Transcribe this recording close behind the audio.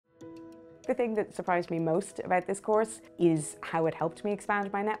The thing that surprised me most about this course is how it helped me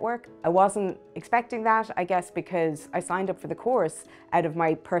expand my network. I wasn't expecting that, I guess, because I signed up for the course out of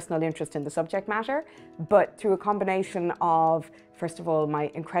my personal interest in the subject matter, but through a combination of, first of all,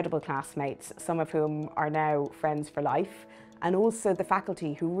 my incredible classmates, some of whom are now friends for life, and also the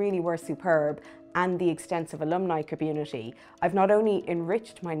faculty who really were superb, and the extensive alumni community, I've not only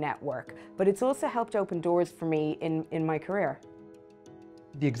enriched my network, but it's also helped open doors for me in my career.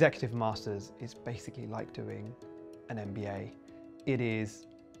 The Executive Masters is basically like doing an MBA. It is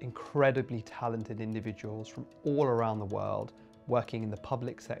incredibly talented individuals from all around the world working in the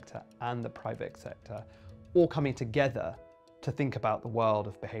public sector and the private sector, all coming together to think about the world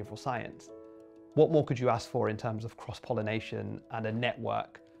of behavioural science. What more could you ask for in terms of cross-pollination and a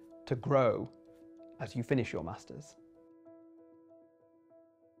network to grow as you finish your Masters?